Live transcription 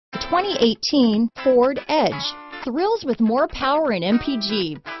2018 Ford Edge. Thrills with more power and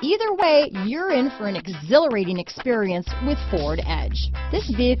MPG. Either way, you're in for an exhilarating experience with Ford Edge. This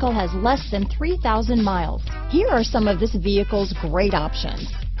vehicle has less than 3,000 miles. Here are some of this vehicle's great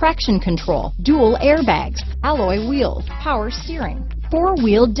options: traction control, dual airbags, alloy wheels, power steering,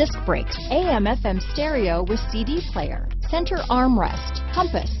 four-wheel disc brakes, AM/FM stereo with CD player, center armrest,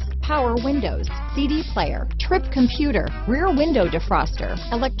 compass, power windows, CD player, trip computer, rear window defroster,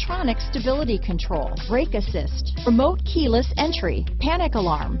 electronic stability control, brake assist, remote keyless entry, panic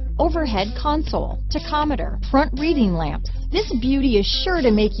alarm, overhead console, tachometer, front reading lamps. This beauty is sure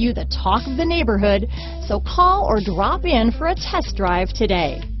to make you the talk of the neighborhood, so call or drop in for a test drive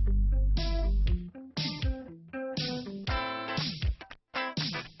today.